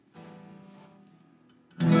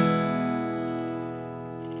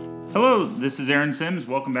Hello, this is Aaron Sims.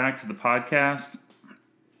 Welcome back to the podcast.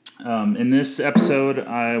 In this episode,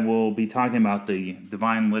 I will be talking about the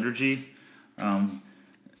Divine Liturgy,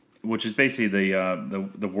 which is basically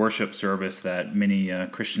the worship service that many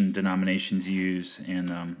Christian denominations use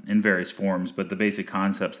in various forms, but the basic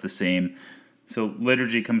concept's the same. So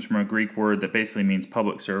liturgy comes from a Greek word that basically means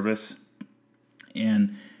public service,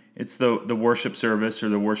 and it's the worship service or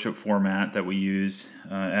the worship format that we use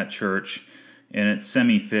at church. And it's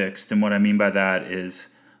semi-fixed, and what I mean by that is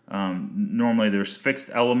normally there's fixed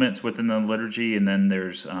elements within the liturgy, and then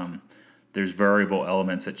there's variable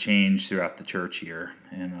elements that change throughout the church year.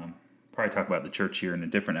 And probably talk about the church year in a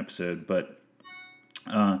different episode. But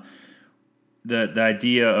the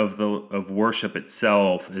idea of worship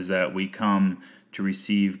itself is that we come to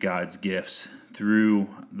receive God's gifts through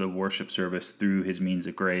the worship service, through His means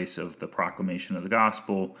of grace of the proclamation of the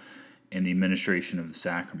gospel and the administration of the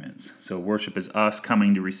sacraments. So worship is us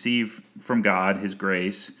coming to receive from God His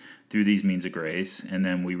grace through these means of grace, and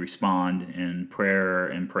then we respond in prayer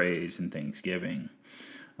and praise and thanksgiving.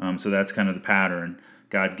 So that's kind of the pattern.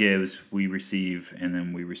 God gives, we receive, and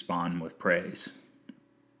then we respond with praise.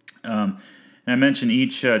 And I mentioned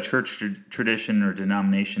each church tradition or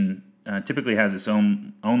denomination typically has its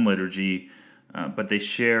own liturgy, but they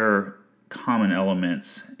share common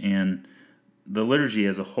elements, and the liturgy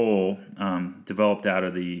as a whole developed out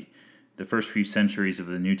of the first few centuries of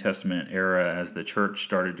the New Testament era as the church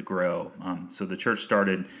started to grow. So the church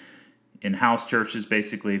started in house churches,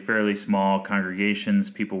 basically fairly small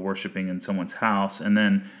congregations, people worshiping in someone's house. And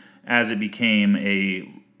then as it became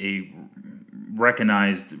a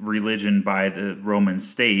recognized religion by the Roman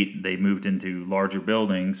state, they moved into larger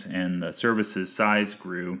buildings and the services size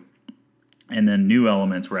grew. And then new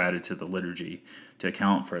elements were added to the liturgy to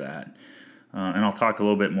account for that. And I'll talk a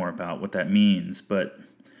little bit more about what that means. But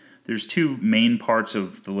there's two main parts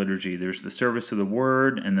of the liturgy. There's the service of the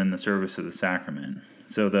word and then the service of the sacrament.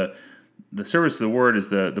 So the service of the word is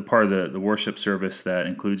the part of the worship service that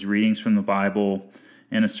includes readings from the Bible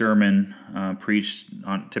and a sermon preached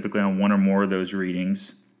typically on one or more of those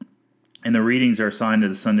readings. And the readings are assigned to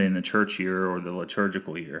the Sunday in the church year or the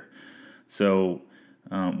liturgical year. So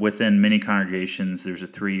within many congregations, there's a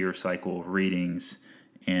 3-year cycle of readings,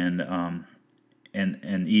 and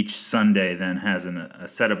each Sunday then has a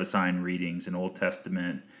set of assigned readings, an Old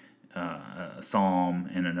Testament, a Psalm,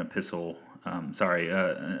 and an epistle.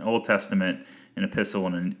 An Old Testament, an epistle,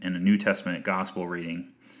 and a New Testament gospel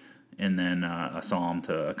reading, and then a Psalm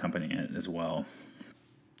to accompany it as well.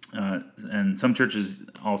 And some churches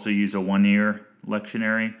also use a 1-year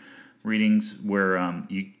lectionary readings where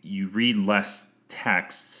you read less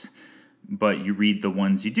texts, but you read the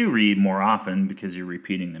ones you do read more often because you're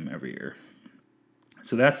repeating them every year.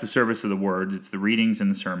 So that's the service of the word. It's the readings and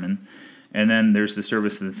the sermon. And then there's the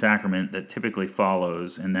service of the sacrament that typically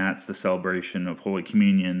follows, and that's the celebration of Holy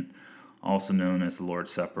Communion, also known as the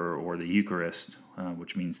Lord's Supper or the Eucharist,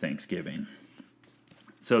 which means thanksgiving.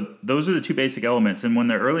 So those are the two basic elements. And when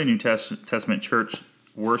the early New Testament church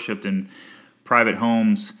worshipped in private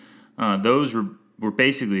homes, those were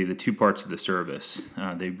basically the two parts of the service.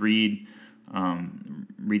 They read some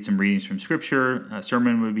readings from Scripture, a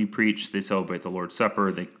sermon would be preached, they celebrate the Lord's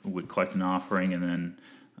Supper, they would collect an offering, and then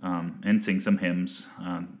and sing some hymns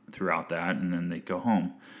throughout that, and then they'd go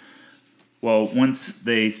home. Well, once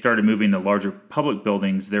they started moving to larger public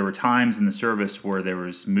buildings, there were times in the service where there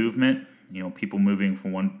was movement, people moving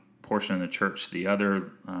from one portion of the church to the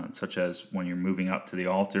other, such as when you're moving up to the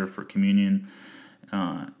altar for communion,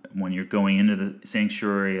 when you're going into the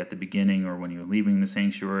sanctuary at the beginning, or when you're leaving the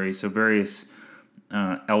sanctuary. So various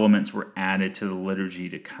elements were added to the liturgy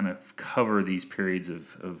to kind of cover these periods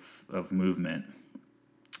of movement.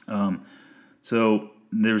 So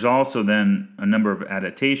there's also then a number of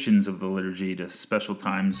adaptations of the liturgy to special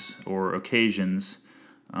times or occasions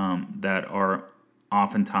that are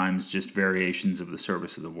oftentimes just variations of the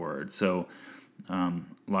service of the word. So a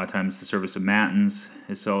lot of times the service of Matins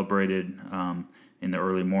is celebrated in the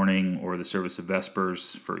early morning, or the service of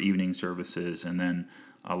Vespers for evening services, and then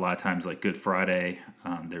a lot of times like Good Friday,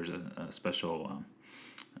 there's a special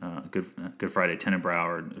Good Friday Tenebrae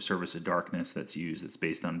or service of darkness that's used that's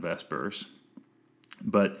based on Vespers.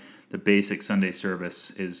 But the basic Sunday service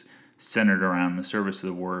is centered around the service of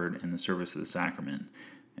the word and the service of the sacrament.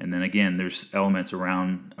 And then again, there's elements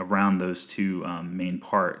around those two main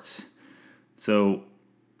parts. So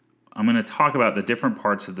I'm going to talk about the different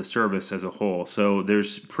parts of the service as a whole. So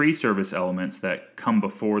there's pre-service elements that come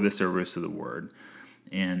before the service of the word.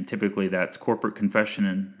 And typically that's corporate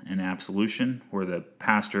confession and absolution, where the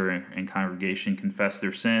pastor and congregation confess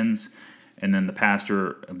their sins, and then the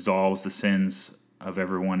pastor absolves the sins of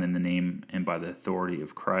everyone in the name and by the authority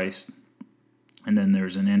of Christ. And then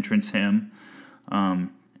there's an entrance hymn. And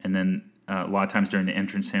then a lot of times during the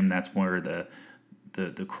entrance hymn, that's where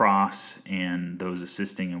the cross and those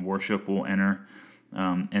assisting in worship will enter.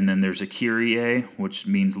 And then there's a Kyrie, which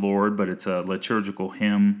means Lord, but it's a liturgical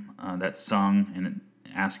hymn that's sung and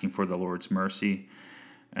asking for the Lord's mercy.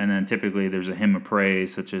 And then typically there's a hymn of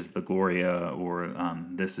praise, such as the Gloria or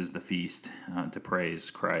This is the Feast, to praise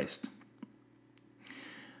Christ.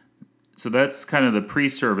 So that's kind of the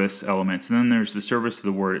pre-service elements. And then there's the service of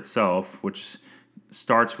the word itself, which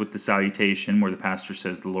starts with the salutation, where the pastor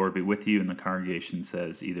says, "The Lord be with you," and the congregation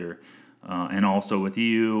says either "and also with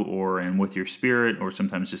you," or "and with your spirit," or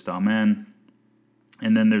sometimes just "Amen."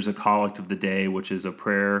 And then there's a collect of the day, which is a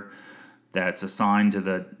prayer that's assigned to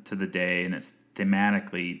the day, and it's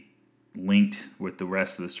thematically linked with the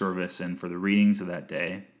rest of the service and for the readings of that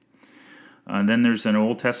day. Then there's an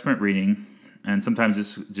Old Testament reading, and sometimes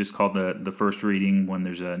it's just called the first reading when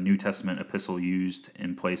there's a New Testament epistle used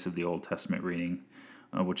in place of the Old Testament reading,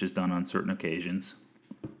 which is done on certain occasions.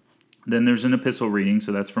 Then there's an epistle reading,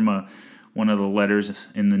 so that's from one of the letters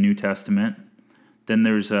in the New Testament. Then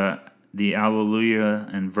there's the Alleluia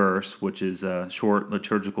and verse, which is a short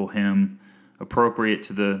liturgical hymn appropriate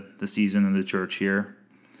to the season of the church here.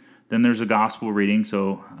 Then there's a gospel reading,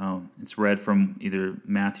 so it's read from either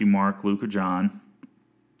Matthew, Mark, Luke, or John.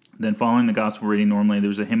 Then following the gospel reading, normally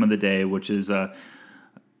there's a hymn of the day, which is a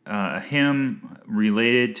hymn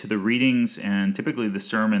related to the readings and typically the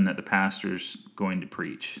sermon that the pastor's going to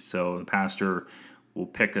preach. So the pastor will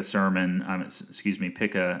pick a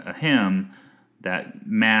hymn that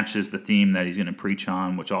matches the theme that he's going to preach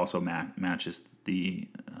on, which also matches the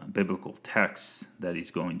biblical texts that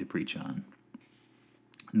he's going to preach on.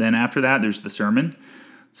 Then after that, there's the sermon.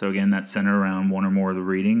 So again, that's centered around one or more of the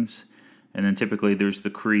readings. And then typically there's the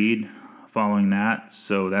creed following that.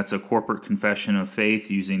 So that's a corporate confession of faith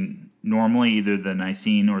using normally either the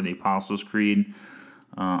Nicene or the Apostles' Creed.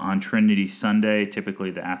 On Trinity Sunday,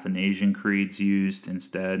 typically the Athanasian Creed's used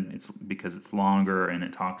instead. It's because it's longer and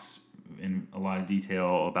it talks in a lot of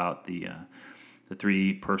detail about the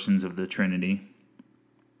three persons of the Trinity.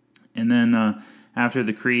 And then after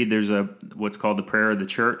the creed, there's what's called the prayer of the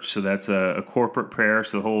church. So that's a corporate prayer.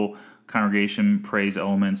 So the whole congregation prays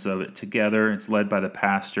elements of it together. It's led by the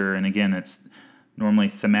pastor, and again, it's normally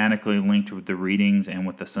thematically linked with the readings and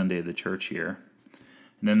with the Sunday of the church here.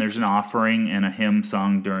 And then there's an offering and a hymn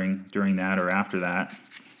sung during that or after that,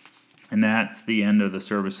 and that's the end of the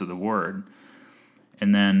service of the word.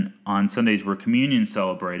 And then on Sundays where communion is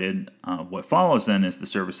celebrated, what follows then is the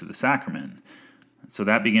service of the sacrament. So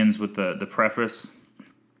that begins with the preface,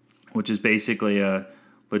 which is basically a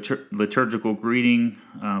liturgical greeting,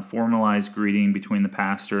 formalized greeting between the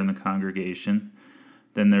pastor and the congregation.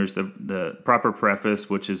 Then there's the proper preface,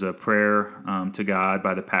 which is a prayer to God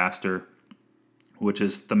by the pastor, which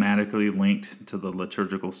is thematically linked to the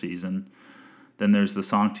liturgical season. Then there's the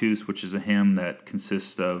Sanctus, which is a hymn that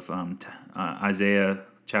consists of Isaiah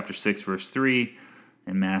chapter 6, verse 3,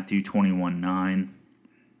 and Matthew 21:9.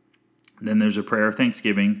 Then there's a prayer of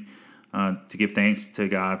thanksgiving to give thanks to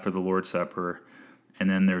God for the Lord's Supper. And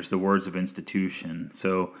then there's the words of institution.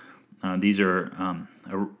 So these are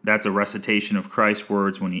that's a recitation of Christ's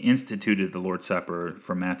words when he instituted the Lord's Supper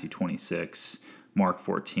from Matthew 26, Mark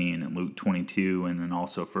 14, and Luke 22, and then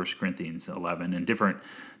also 1 Corinthians 11. And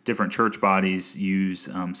different church bodies use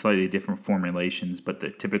slightly different formulations,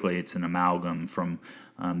 but typically it's an amalgam from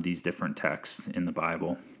these different texts in the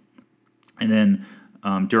Bible. And then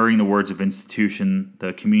during the words of institution,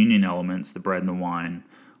 the communion elements, the bread and the wine,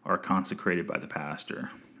 are consecrated by the pastor.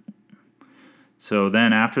 So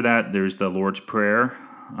then after that, there's the Lord's Prayer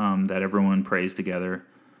that everyone prays together.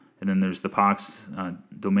 And then there's the Pax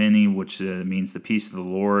Domini, which means the peace of the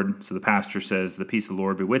Lord. So the pastor says, "The peace of the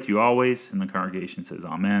Lord be with you always," and the congregation says,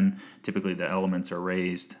 "Amen." Typically the elements are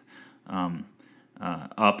raised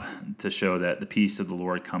up to show that the peace of the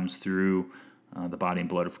Lord comes through the body and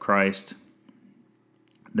blood of Christ.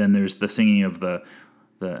 Then there's the singing of the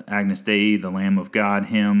Agnus Dei, the Lamb of God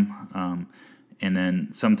hymn. And then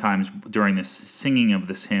sometimes during this singing of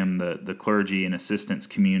this hymn, the clergy and assistants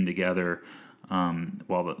commune together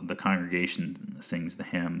while the congregation sings the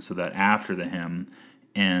hymn, so that after the hymn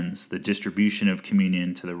ends, the distribution of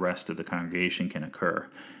communion to the rest of the congregation can occur.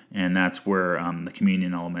 And that's where the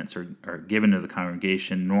communion elements are given to the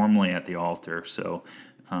congregation, normally at the altar. So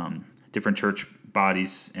different church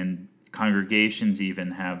bodies and congregations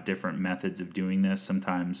even have different methods of doing this.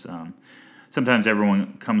 Sometimes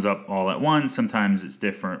everyone comes up all at once. Sometimes it's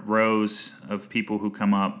different rows of people who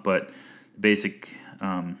come up. But basic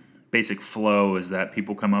flow is that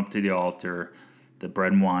people come up to the altar, the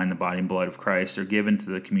bread and wine, the body and blood of Christ, are given to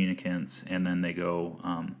the communicants, and then they go,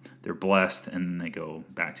 they're blessed, and then they go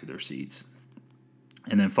back to their seats.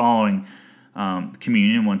 And then following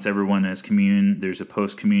communion, once everyone has communion, there's a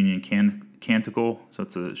post-communion canticle, so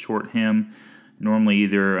it's a short hymn, normally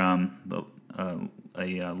either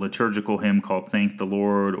a liturgical hymn called Thank the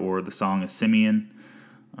Lord or the Song of Simeon,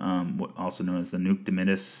 also known as the Nunc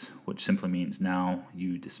Dimittis, which simply means now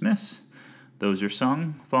you dismiss. Those are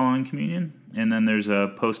sung following communion. And then there's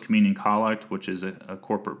a post-communion collect, which is a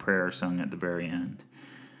corporate prayer sung at the very end.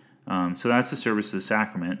 So that's the service of the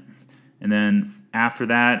sacrament. And then after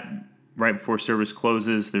that, right before service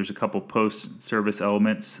closes, there's a couple post-service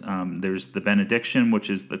elements. There's the benediction,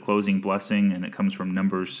 which is the closing blessing, and it comes from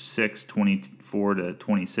Numbers 6:24 to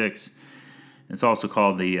 26. It's also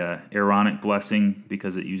called the Aaronic blessing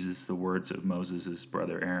because it uses the words of Moses'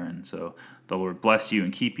 brother Aaron. So, the Lord bless you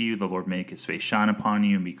and keep you. The Lord make his face shine upon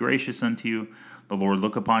you and be gracious unto you. The Lord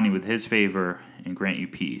look upon you with his favor and grant you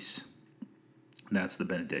peace. That's the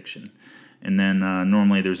benediction. And then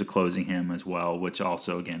normally there's a closing hymn as well, which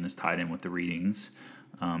also, again, is tied in with the readings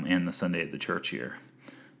and the Sunday of the church year.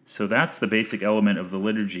 So that's the basic element of the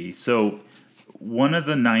liturgy. So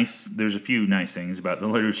there's a few nice things about the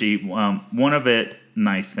liturgy. One of it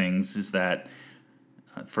nice things is that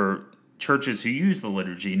for churches who use the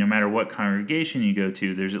liturgy, no matter what congregation you go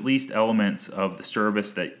to, there's at least elements of the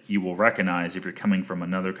service that you will recognize if you're coming from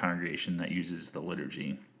another congregation that uses the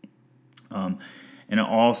liturgy. And it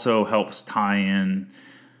also helps tie in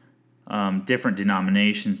different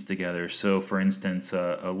denominations together. So, for instance,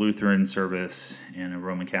 a Lutheran service and a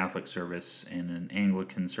Roman Catholic service and an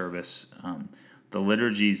Anglican service, the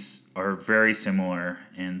liturgies are very similar,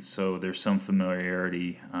 and so there's some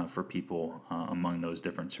familiarity for people among those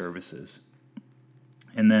different services.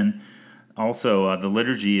 And then also, the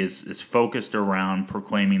liturgy is focused around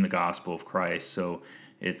proclaiming the gospel of Christ. So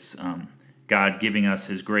it's God giving us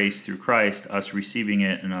his grace through Christ, us receiving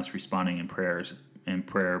it, and us responding in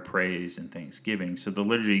prayer, praise, and thanksgiving. So the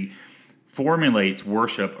liturgy formulates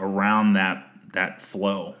worship around that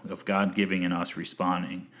flow of God giving and us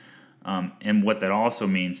responding. And what that also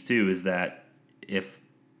means, too, is that if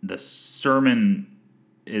the sermon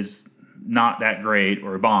is not that great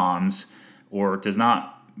or bombs or does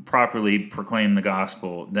not properly proclaim the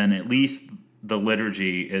gospel, then at least the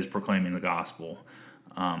liturgy is proclaiming the gospel.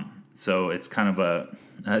 So it's kind of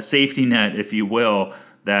a safety net, if you will,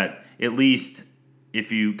 that at least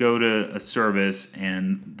if you go to a service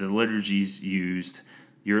and the liturgy's used,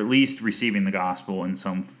 you're at least receiving the gospel in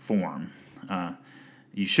some form.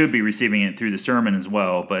 You should be receiving it through the sermon as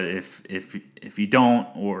well, but if you don't,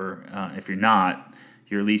 or if you're not,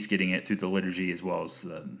 you're at least getting it through the liturgy as well as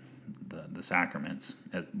the sacraments,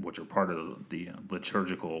 which are part of the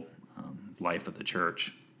liturgical life of the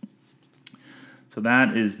church. So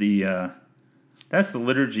that's the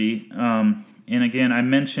liturgy. And again, I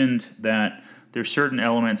mentioned that there's certain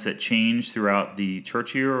elements that change throughout the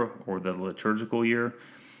church year or the liturgical year.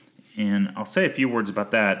 And I'll say a few words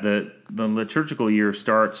about that. The liturgical year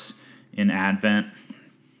starts in Advent,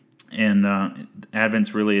 and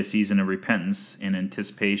Advent's really a season of repentance and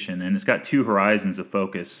anticipation, and it's got two horizons of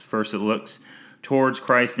focus. First, it looks towards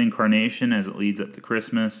Christ's incarnation as it leads up to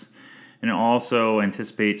Christmas, and it also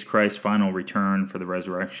anticipates Christ's final return for the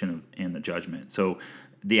resurrection and the judgment. So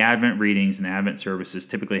the Advent readings and Advent services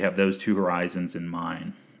typically have those two horizons in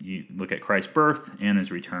mind. You look at Christ's birth and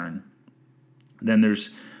his return. Then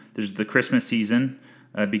there's the Christmas season.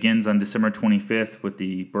 Begins on December 25th with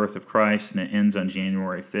the birth of Christ, and it ends on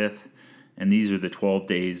January 5th. And these are the 12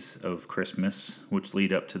 days of Christmas, which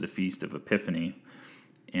lead up to the Feast of Epiphany.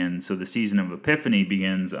 And so the season of Epiphany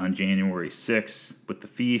begins on January 6th with the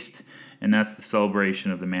feast, and that's the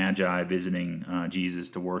celebration of the Magi visiting Jesus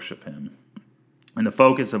to worship him. And the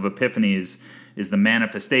focus of Epiphany is the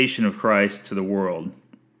manifestation of Christ to the world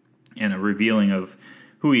and a revealing of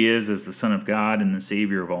who he is as the Son of God and the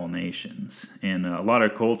Savior of all nations. And a lot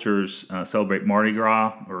of cultures celebrate Mardi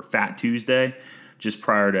Gras or Fat Tuesday just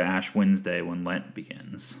prior to Ash Wednesday when Lent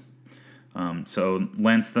begins. So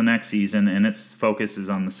Lent's the next season, and its focus is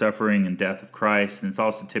on the suffering and death of Christ. And it's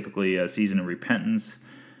also typically a season of repentance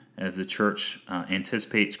as the church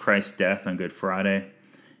anticipates Christ's death on Good Friday.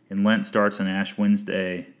 And Lent starts on Ash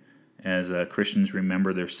Wednesday as Christians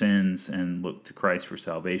remember their sins and look to Christ for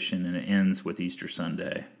salvation, and it ends with Easter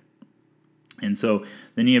Sunday. And so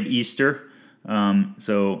then you have Easter.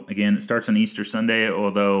 So again, it starts on Easter Sunday,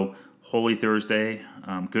 although Holy Thursday,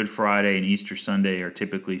 Good Friday, and Easter Sunday are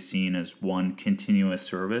typically seen as one continuous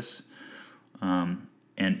service. And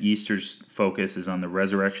Easter's focus is on the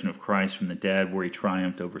resurrection of Christ from the dead, where he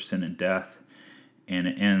triumphed over sin and death. And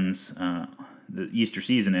it ends the Easter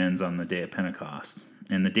season ends on the day of Pentecost,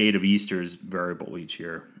 and the date of Easter is variable each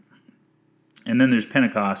year. And then there's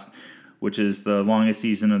Pentecost, which is the longest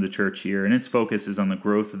season of the church year, and its focus is on the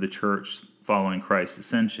growth of the church following Christ's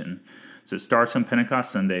ascension. So it starts on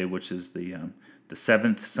Pentecost Sunday, which is the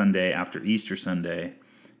seventh Sunday after Easter Sunday,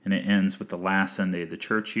 and it ends with the last Sunday of the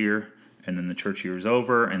church year, and then the church year is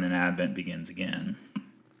over, and then Advent begins again.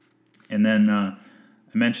 And then I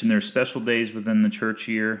mentioned there's special days within the church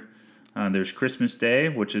year. There's Christmas Day,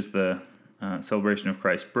 which is the celebration of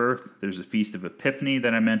Christ's birth. There's a Feast of Epiphany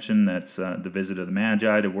that I mentioned. That's the visit of the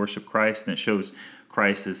Magi to worship Christ, and it shows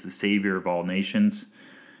Christ as the Savior of all nations.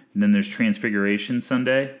 And then there's Transfiguration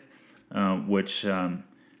Sunday, which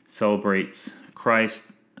celebrates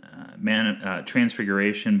Christ's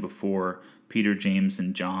transfiguration before Peter, James,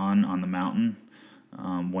 and John on the mountain,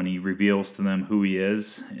 when he reveals to them who he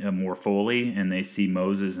is more fully, and they see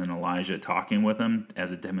Moses and Elijah talking with him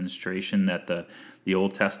as a demonstration that the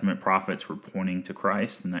Old Testament prophets were pointing to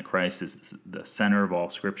Christ, and that Christ is the center of all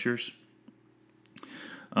scriptures.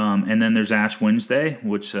 And then there's Ash Wednesday,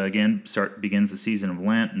 which again begins the season of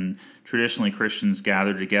Lent, and traditionally Christians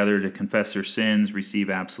gather together to confess their sins, receive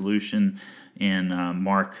absolution, and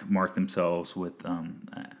mark themselves with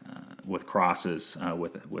crosses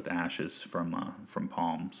with ashes from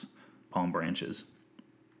palm branches.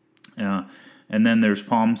 And then there's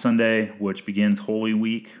Palm Sunday, which begins Holy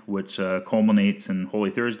Week, which culminates in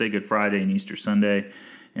Holy Thursday, Good Friday, and Easter Sunday.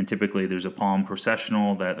 And typically there's a palm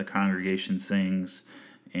processional that the congregation sings,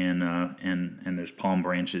 and there's palm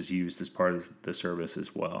branches used as part of the service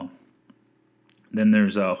as well. Then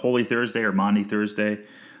there's Holy Thursday or Maundy Thursday.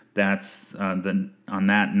 That's on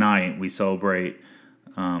that night we celebrate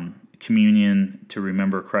communion to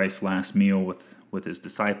remember Christ's last meal with his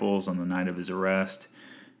disciples on the night of his arrest.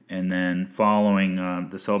 And then following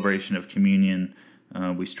the celebration of communion,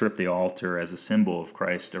 we strip the altar as a symbol of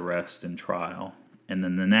Christ's arrest and trial. And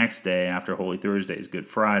then the next day after Holy Thursday is Good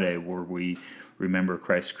Friday, where we remember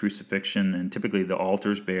Christ's crucifixion. And typically the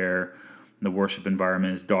altar's bare, the worship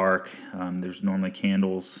environment is dark. There's normally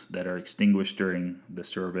candles that are extinguished during the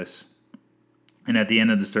service. And at the end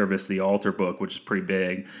of the service, the altar book, which is pretty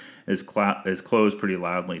big, is closed pretty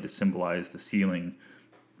loudly to symbolize the sealing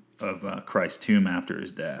of Christ's tomb after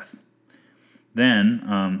his death.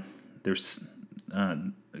 Then there's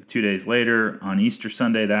 2 days later on Easter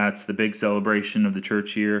Sunday. That's the big celebration of the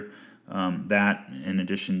church year. That in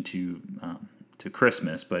addition to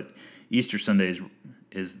Christmas, but Easter Sunday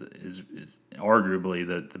is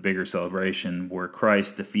arguably the bigger celebration, where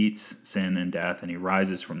Christ defeats sin and death and he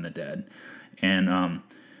rises from the dead. And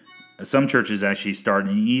some churches actually start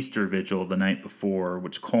an Easter vigil the night before,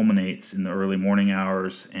 which culminates in the early morning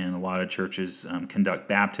hours, and a lot of churches conduct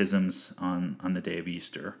baptisms on the day of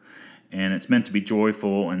Easter. And it's meant to be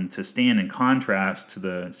joyful and to stand in contrast to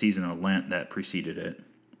the season of Lent that preceded it.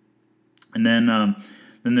 And then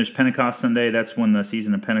there's Pentecost Sunday. That's when the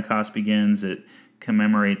season of Pentecost begins. It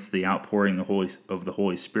commemorates the outpouring of the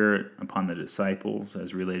Holy Spirit upon the disciples,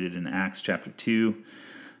 as related in Acts chapter 2.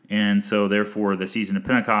 And so, therefore, the season of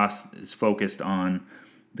Pentecost is focused on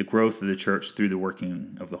the growth of the church through the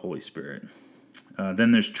working of the Holy Spirit.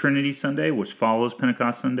 Then there's Trinity Sunday, which follows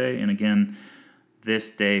Pentecost Sunday. And again,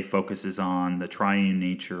 this day focuses on the triune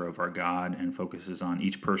nature of our God and focuses on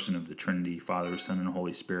each person of the Trinity, Father, Son, and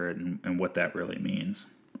Holy Spirit, and what that really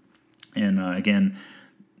means. And again,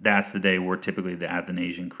 that's the day where typically the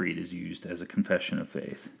Athanasian Creed is used as a confession of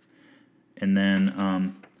faith. And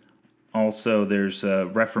then also there's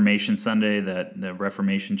Reformation Sunday that the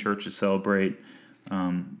Reformation churches celebrate.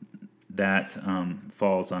 That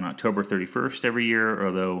falls on October 31st every year,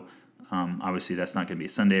 although obviously that's not going to be a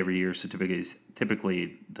Sunday every year, so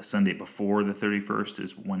typically the Sunday before the 31st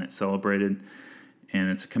is when it's celebrated. And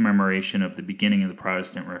it's a commemoration of the beginning of the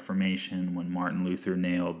Protestant Reformation, when Martin Luther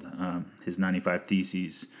nailed his 95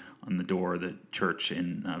 Theses on the door of the church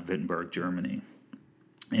in Wittenberg, Germany.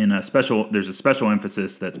 And there's a special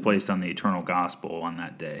emphasis that's placed on the eternal gospel on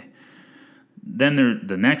that day. Then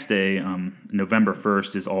the next day, November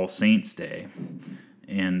 1st, is All Saints' Day.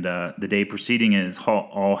 And the day preceding it is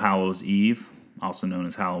All Hallows' Eve, also known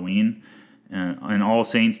as Halloween. And All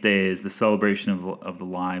Saints' Day is the celebration of the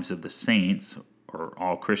lives of the saints, or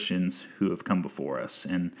all Christians who have come before us.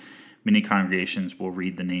 And many congregations will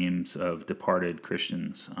read the names of departed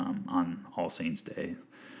Christians on All Saints' Day.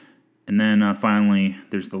 And then finally,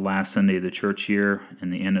 there's the last Sunday of the church year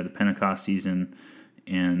and the end of the Pentecost season.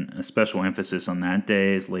 And a special emphasis on that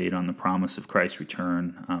day is laid on the promise of Christ's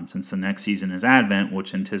return, since the next season is Advent,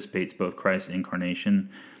 which anticipates both Christ's incarnation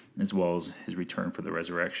as well as his return for the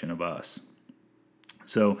resurrection of us.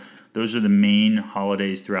 So those are the main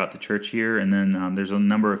holidays throughout the church here. And then there's a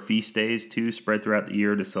number of feast days, too, spread throughout the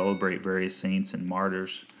year to celebrate various saints and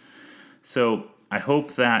martyrs. So I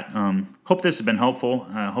hope that hope this has been helpful.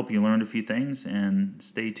 I hope you learned a few things, and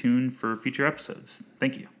stay tuned for future episodes.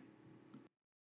 Thank you.